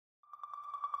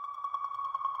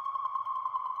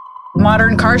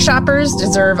Modern car shoppers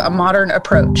deserve a modern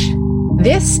approach.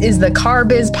 This is the Car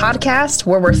Biz Podcast,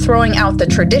 where we're throwing out the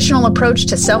traditional approach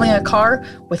to selling a car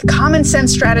with common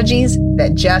sense strategies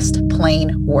that just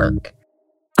plain work.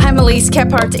 I'm Elise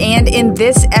Kephart, and in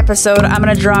this episode, I'm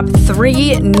going to drop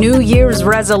 3 New Year's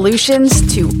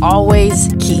resolutions to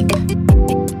always keep.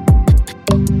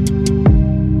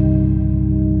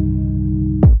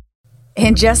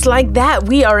 And just like that,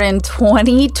 we are in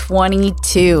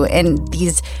 2022, and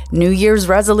these New Year's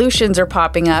resolutions are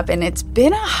popping up, and it's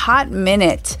been a hot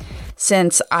minute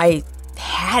since I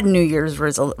had New Year's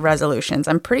resolutions.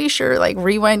 I'm pretty sure, like,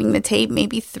 rewinding the tape,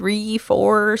 maybe 3,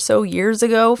 4 or so years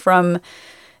ago, from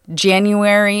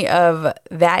January of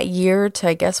that year to,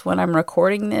 I guess, when I'm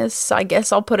recording this, I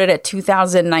guess I'll put it at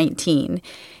 2019.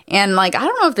 And, like, I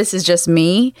don't know if this is just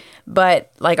me, but,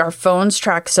 like, our phones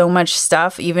track so much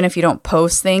stuff, even if you don't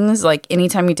post things. Like,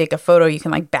 anytime you take a photo, you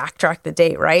can, like, backtrack the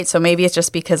date, right? So maybe it's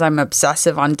just because I'm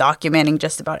obsessive on documenting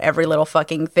just about every little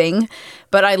fucking thing.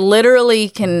 But I literally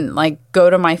can, like, go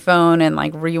to my phone and,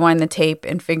 like, rewind the tape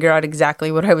and figure out exactly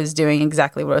what I was doing,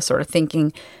 exactly what I was sort of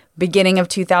thinking beginning of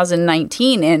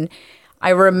 2019. And I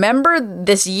remember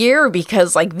this year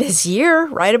because, like, this year,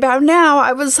 right about now,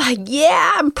 I was like,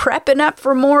 yeah, I'm prepping up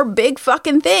for more big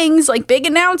fucking things, like big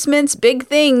announcements, big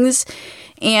things.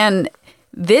 And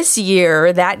this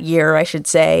year, that year, I should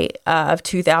say, of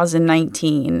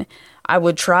 2019, I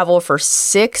would travel for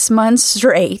 6 months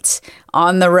straight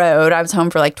on the road. I was home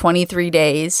for like 23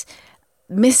 days,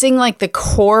 missing like the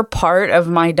core part of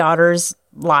my daughter's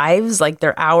lives, like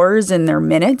their hours and their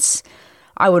minutes.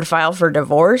 I would file for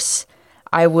divorce.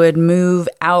 I would move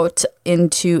out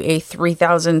into a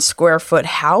 3,000 square foot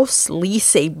house,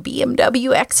 lease a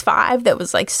BMW X5 that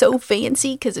was like so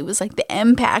fancy because it was like the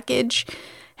M package.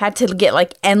 Had to get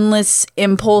like endless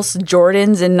impulse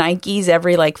Jordans and Nikes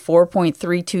every like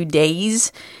 4.32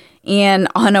 days. And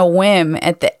on a whim,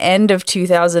 at the end of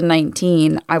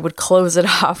 2019, I would close it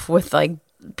off with like,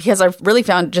 because I really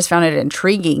found it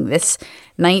intriguing, this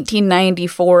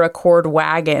 1994 Accord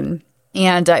wagon.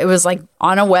 And it was like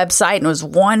on a website, and it was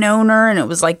one owner, and it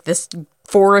was like this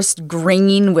forest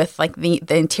green with like the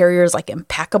interior is like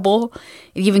impeccable.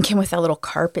 It even came with that little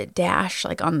carpet dash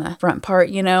like on the front part,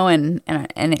 you know, and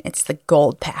it's the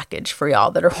gold package for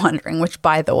y'all that are wondering, which,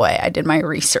 by the way, I did my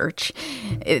research.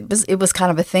 It was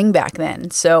kind of a thing back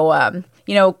then. So,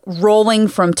 you know, rolling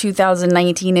from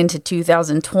 2019 into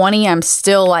 2020, I'm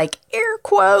still like, air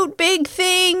quote, big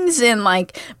things and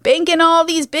like banking all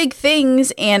these big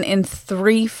things. And in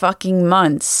 3 fucking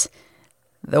months,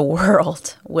 the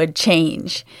world would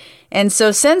change. And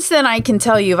so since then, I can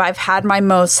tell you, I've had my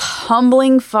most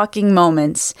humbling fucking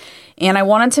moments. And I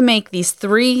wanted to make these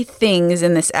 3 things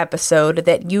in this episode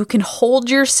that you can hold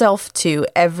yourself to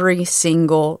every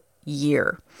single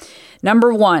year.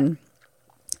 Number 1,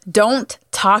 don't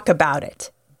talk about it.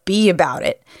 Be about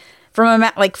it.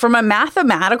 From a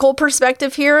mathematical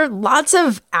perspective here, lots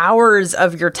of hours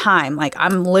of your time, like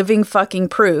I'm living fucking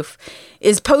proof,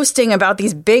 is posting about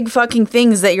these big fucking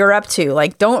things that you're up to.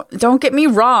 Like, don't get me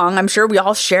wrong. I'm sure we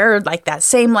all shared like that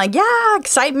same like, yeah,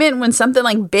 excitement when something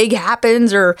like big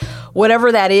happens or whatever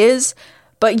that is.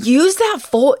 But use that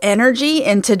full energy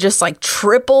into just like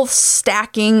triple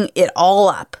stacking it all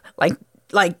up.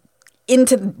 Like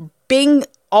into being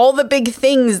all the big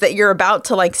things that you're about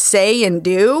to like say and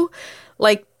do.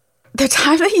 Like the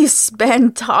time that you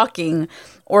spend talking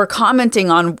or commenting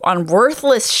on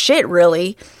worthless shit,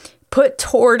 really, put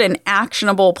toward an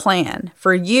actionable plan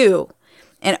for you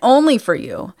and only for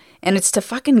you. And it's to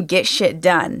fucking get shit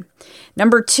done.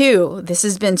 Number 2, this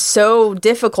has been so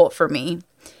difficult for me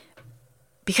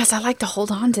because I like to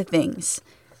hold on to things,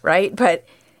 right? But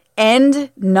end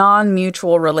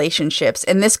non-mutual relationships.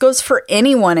 And this goes for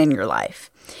anyone in your life.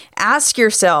 Ask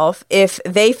yourself if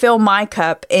they fill my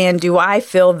cup and do I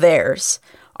fill theirs?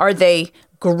 Are they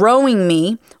growing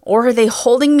me or are they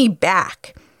holding me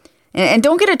back? And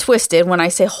don't get it twisted when I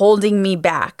say holding me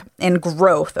back and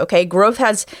growth, okay? Growth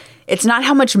it's not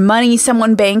how much money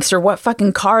someone banks or what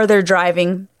fucking car they're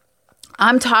driving.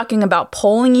 I'm talking about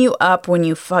pulling you up when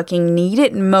you fucking need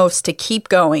it most to keep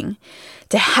going,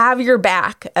 to have your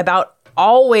back, about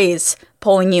always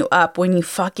pulling you up when you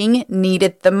fucking need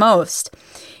it the most.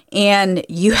 And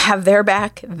you have their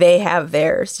back, they have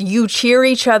theirs. You cheer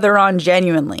each other on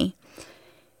genuinely.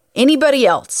 Anybody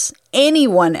else,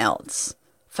 anyone else,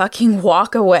 fucking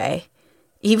walk away.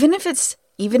 Even if it's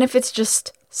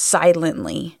just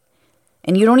silently.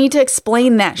 And you don't need to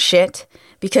explain that shit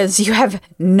because you have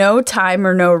no time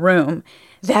or no room.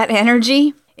 That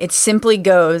energy, it simply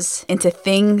goes into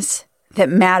things that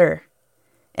matter.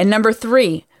 And number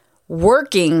 3,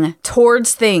 working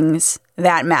towards things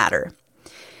that matter.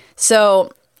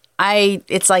 So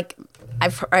it's like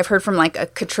I've heard from like a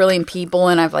quadrillion people,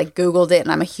 and I've like Googled it,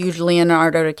 and I'm a huge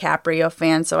Leonardo DiCaprio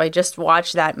fan. So I just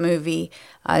watched that movie,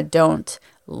 Don't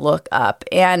Look Up,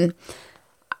 and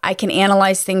I can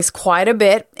analyze things quite a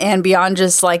bit, and beyond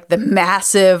just like the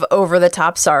massive over the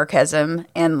top sarcasm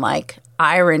and like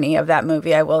irony of that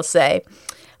movie, I will say.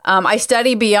 I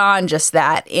study beyond just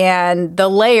that, and the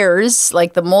layers,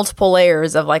 like the multiple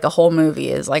layers of like a whole movie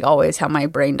is like always how my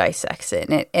brain dissects it.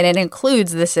 And it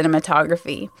includes the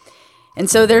cinematography. And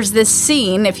so there's this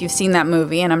scene, if you've seen that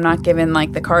movie, and I'm not giving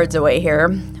like the cards away here,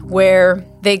 where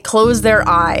they close their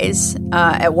eyes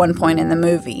at one point in the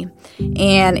movie.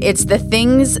 And it's the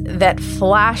things that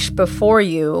flash before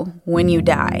you when you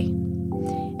die.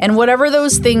 And whatever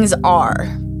those things are,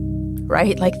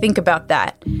 right? Like think about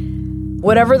that.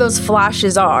 Whatever those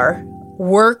flashes are,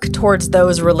 work towards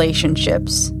those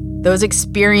relationships, those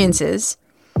experiences.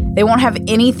 They won't have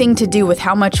anything to do with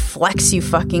how much flex you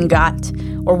fucking got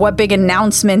or what big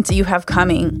announcement you have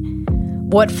coming.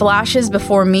 What flashes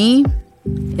before me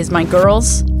is my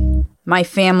girls, my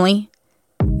family,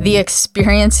 the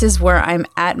experiences where I'm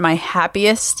at my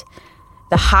happiest,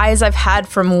 the highs I've had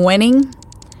from winning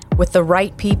with the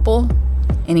right people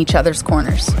in each other's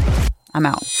corners. I'm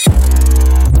out.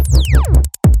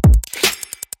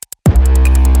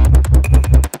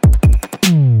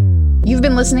 You've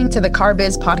been listening to the Car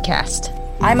Biz Podcast.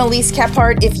 I'm Elise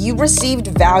Kephart. If you received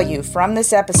value from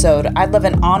this episode, I'd love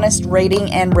an honest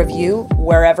rating and review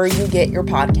wherever you get your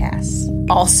podcasts.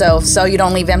 Also, so you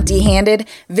don't leave empty-handed,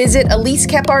 visit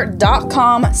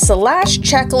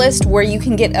elisekephart.com/checklist where you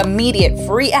can get immediate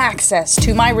free access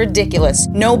to my ridiculous,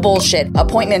 no bullshit,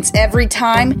 appointments every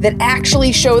time that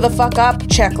actually show the fuck up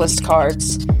checklist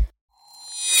cards.